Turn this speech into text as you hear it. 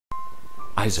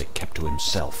Isaac kept to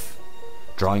himself,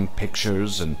 drawing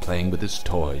pictures and playing with his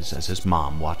toys as his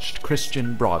mom watched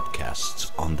Christian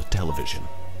broadcasts on the television.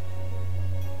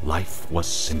 Life was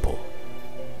simple,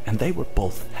 and they were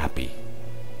both happy.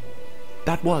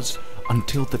 That was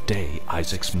until the day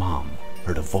Isaac's mom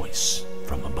heard a voice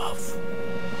from above.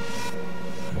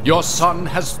 "Your son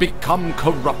has become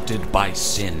corrupted by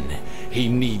sin. He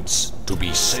needs to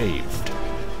be saved."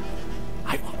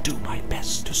 "I will do my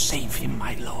best to save him,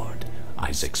 my lord,"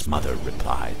 Isaac's mother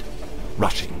replied,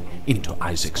 rushing into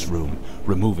Isaac's room,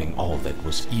 removing all that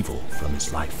was evil from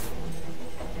his life.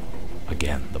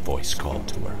 Again the voice called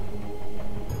to her.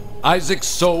 "Isaac's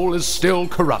soul is still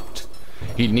corrupt.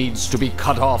 He needs to be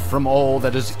cut off from all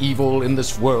that is evil in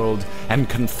this world and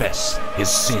confess his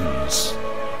sins."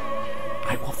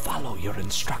 "I will follow your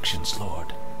instructions,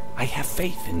 Lord. I have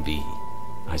faith in thee,"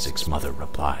 Isaac's mother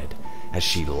replied, as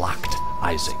she locked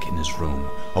Isaac in his room,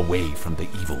 away from the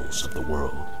evils of the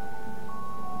world.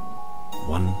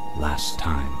 One last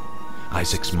time,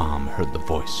 Isaac's mom heard the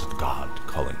voice of God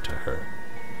calling to her.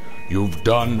 "You've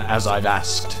done as I've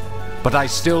asked, but I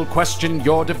still question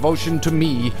your devotion to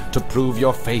me. To prove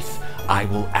your faith, I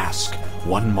will ask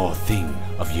one more thing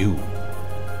of you."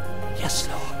 "Yes,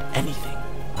 Lord, anything,"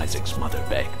 Isaac's mother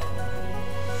begged.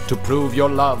 "To prove your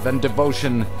love and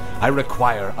devotion, I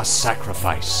require a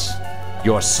sacrifice.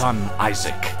 Your son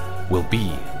Isaac will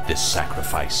be this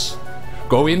sacrifice.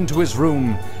 Go into his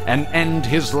room and end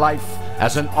his life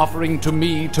as an offering to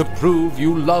me to prove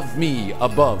you love me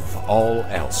above all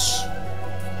else."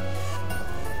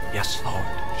 "Yes, Lord,"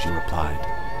 she replied,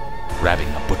 grabbing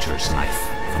a butcher's knife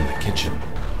from the kitchen.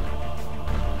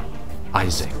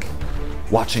 Isaac,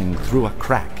 watching through a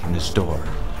crack in his door,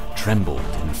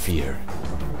 trembled in fear.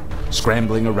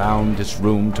 Scrambling around his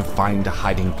room to find a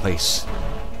hiding place,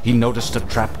 he noticed a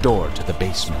trapdoor to the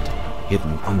basement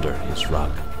hidden under his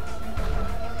rug.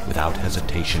 Without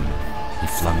hesitation, he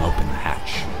flung open the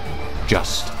hatch,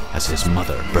 just as his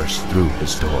mother burst through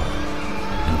his door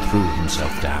and threw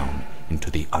himself down into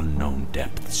the unknown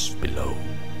depths below.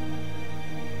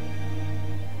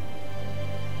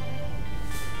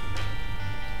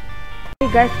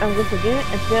 Hey guys, I'm going to begin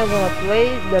and today I'm going to play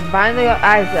The Binding of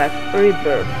Isaac,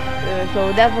 Rebirth.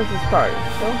 So that was the story.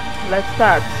 So let's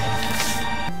start.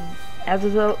 As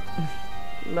usual,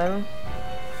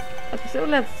 okay, so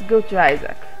let's go to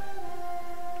Isaac.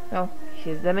 So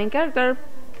he's the main character.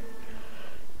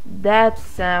 That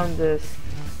sound is...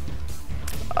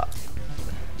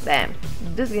 damn,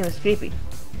 this game is creepy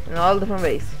in all different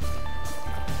ways.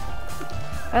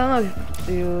 I don't know if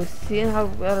you've seen how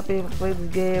other people play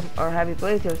this game, or have you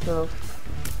played it yourself,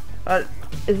 or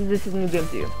is this a new game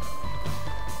to you?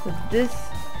 But this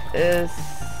is...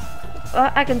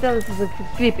 I can tell this is a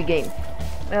creepy game,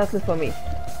 at least for me.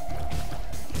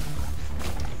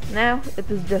 Now it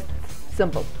is just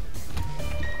simple.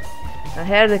 And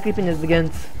here the creepiness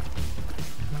begins.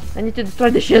 I need to destroy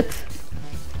the shit.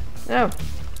 No,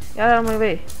 get out of my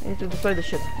way. I need to destroy the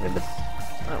shit. Wait, but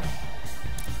no.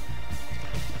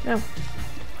 No.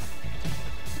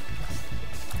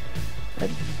 But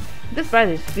this part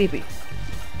is creepy.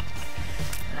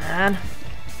 And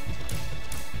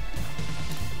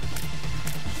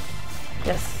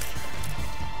yes,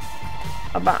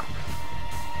 a bomb.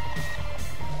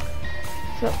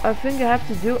 So I think I have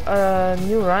to do a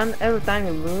new run every time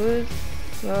you lose.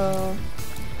 So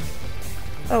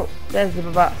oh, that's the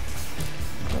boss.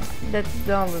 That's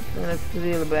the only thing that's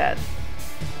really bad.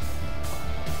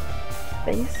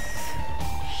 Space.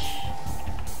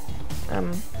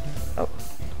 Oh.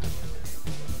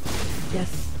 Yes.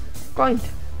 Coin.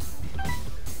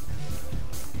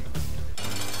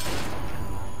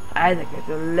 Isaac is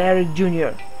a Larry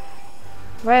Jr.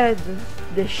 Why is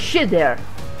the shit there?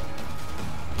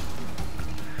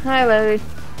 Hi, Larry.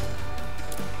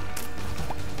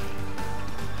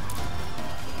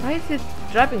 Why is it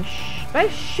dropping why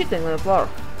is shitting on the floor?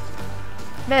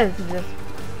 Man, it's just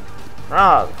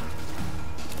wrong.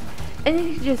 And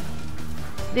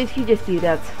did he just see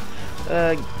that?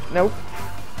 Nope.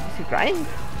 Is he crying?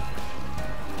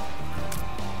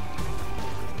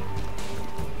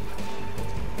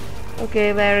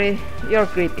 Okay, Larry, you're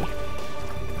creepy.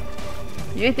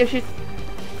 You eat your shit.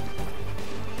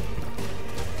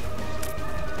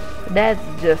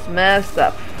 That's just messed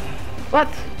up. What?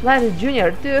 Larry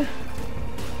Jr. too?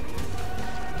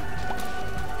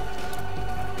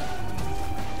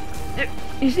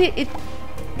 You see, it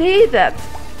did that.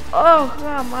 Oh,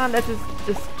 come on, that is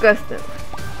disgusting.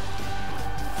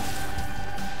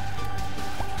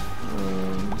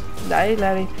 Die,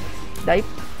 Larry. Die.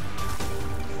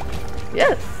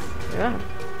 Yes. Yeah.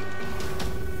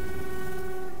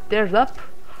 There's up.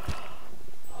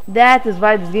 That is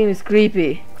why this game is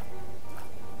creepy.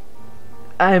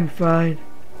 I'm fine.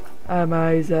 I'm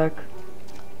Isaac.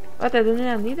 What? I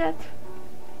didn't need that?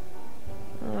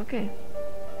 Okay.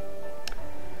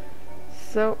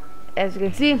 So, as you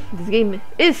can see, this game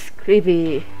is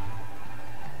creepy.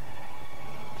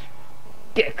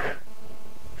 Kick.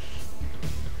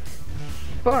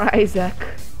 Poor Isaac.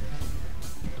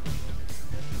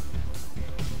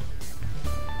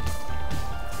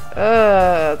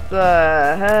 What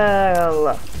the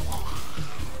hell?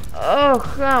 Oh,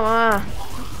 come on.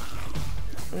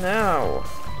 No.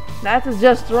 That is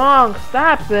just wrong.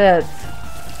 Stop it.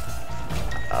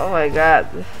 Oh my god.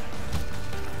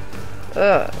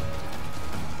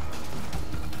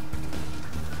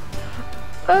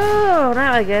 Oh,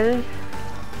 now I get it.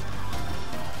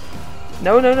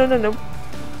 No, no, no, no, no.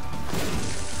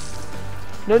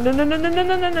 No, no, no, no, no, no,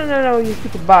 no, no, no, no, no, you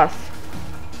stupid boss.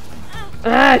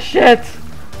 Ah, shit.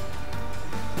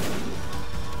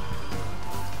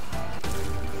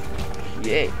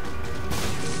 Yay.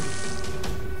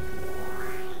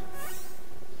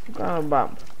 Got a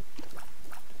bomb.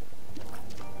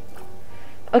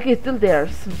 Okay, still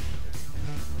theirs.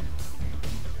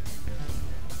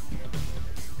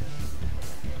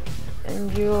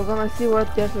 And you're gonna see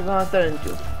what theirs are gonna turn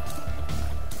into.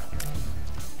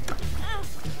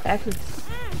 Actually,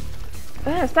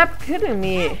 stop kidding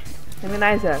me. I mean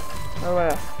Isaac. Or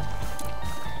what?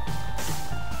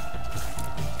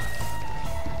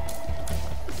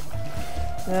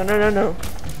 No, no, no, no.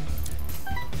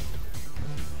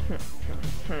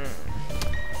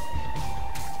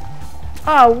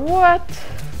 Oh, what?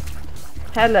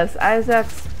 Hellas,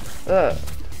 Isaac's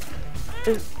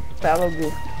fellow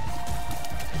group.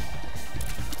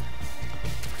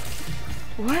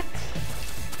 What?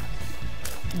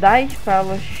 Die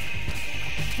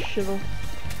fellowship.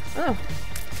 Oh.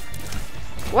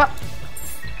 What?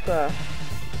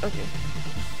 Okay.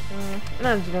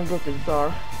 Now I'm just gonna go to the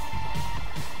door.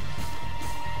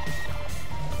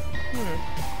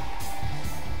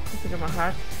 Look at my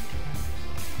heart.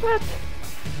 What?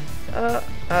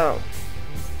 Oh.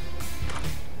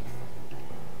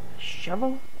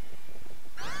 Shovel?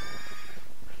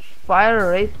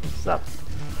 Fire rates up.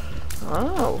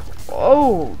 Oh.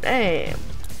 Oh, damn.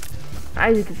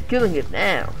 Isaac is killing it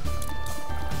now.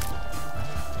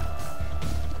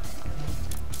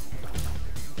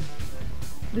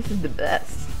 This is the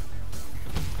best.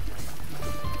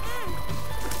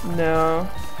 No.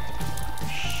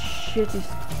 Shitty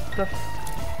stuff.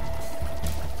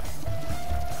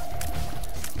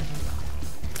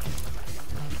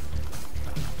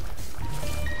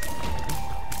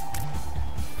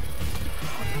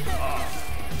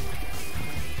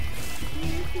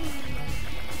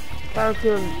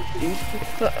 Falcon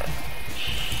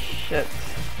shit.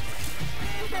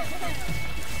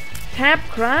 Stop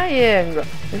crying!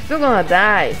 You're still gonna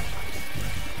die.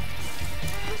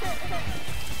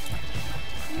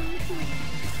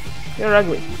 You're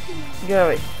ugly. Get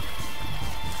away.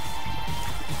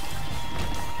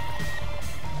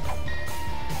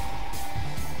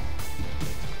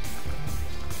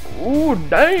 Ooh,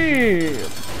 damn!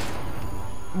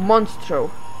 Monstro.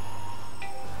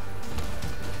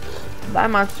 Bye,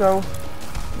 Monstro.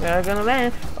 We're gonna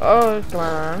land. Oh, come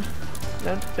on.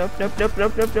 Nope, nope, nope, nope,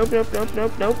 nope, nope, nope, nope, nope,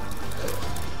 nope, nope.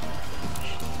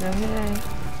 Okay.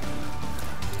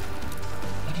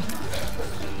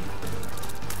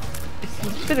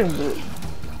 He's spitting blood.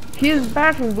 He's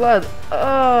barfing blood.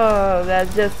 Oh, that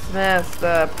just messed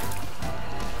up.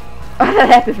 Oh, that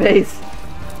happy face.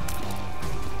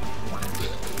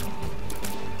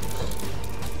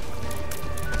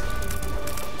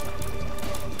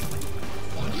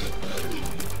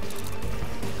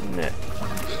 No.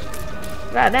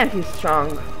 God damn, he's strong.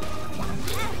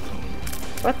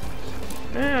 What?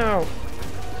 No.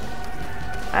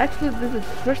 Actually, this is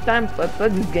the first time I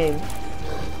played this game.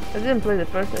 I didn't play the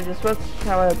first, I just watched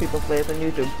how other people play it on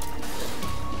YouTube.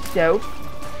 So,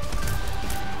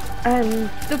 I'm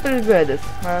still pretty good at this,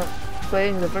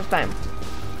 playing the first time.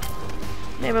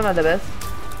 Maybe not the best.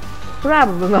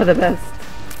 Probably not the best.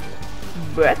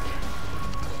 But,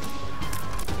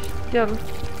 still,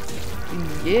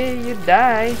 yeah, you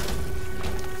die.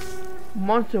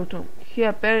 Monster Tome. He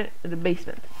appeared in the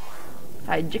basement.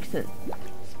 Hi, Jackson.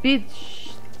 Speed.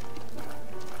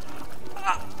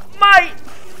 My.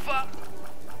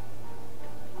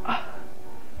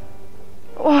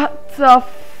 What the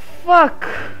fuck?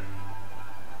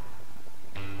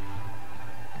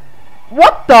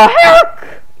 What the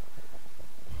heck?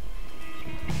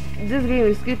 This game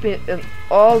is creepy in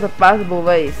all the possible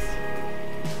ways.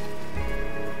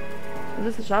 Is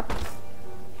this a shop?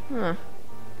 Huh.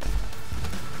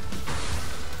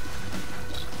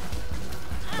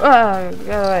 Ah,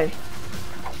 get away.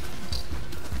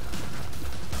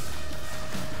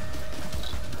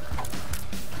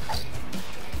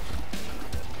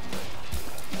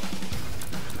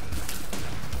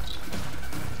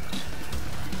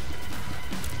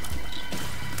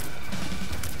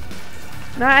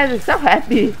 Nice, I'm so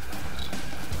happy.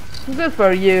 Good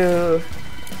for you.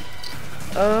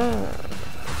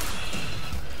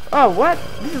 Oh, what?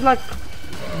 This is like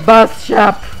bus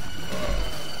shop.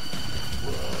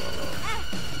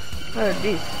 What are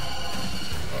these?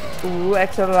 Ooh,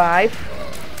 extra life.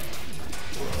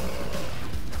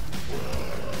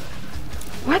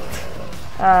 What?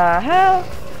 Hell?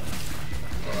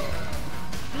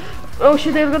 Oh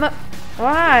shit, they're gonna...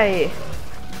 Why?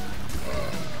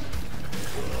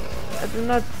 I do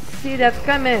not see that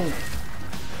coming.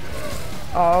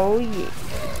 Oh yeah.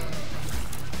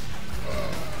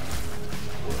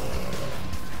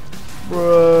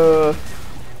 Bruh.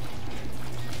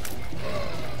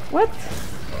 What?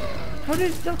 How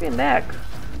did it jump in back?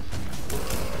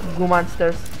 Goo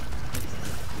monsters.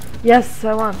 Yes,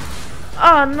 I won.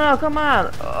 Oh no, come on.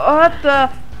 What the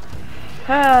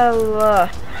hell?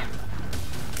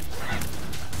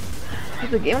 Is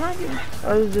the game lagging?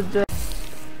 Or is it the...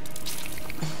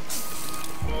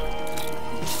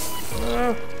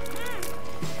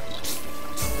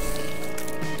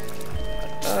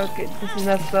 Okay, this is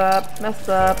messed up, messed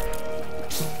up.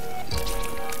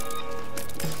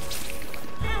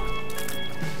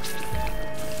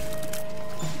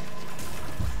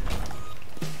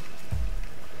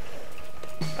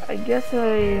 I guess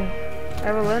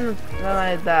I will end when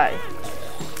I die.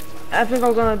 I think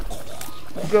I'm gonna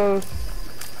go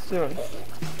soon.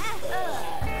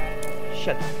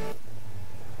 Shit.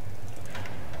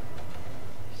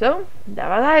 So, that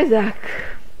was Isaac.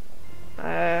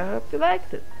 I hope you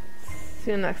liked it.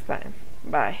 See you next time.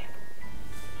 Bye.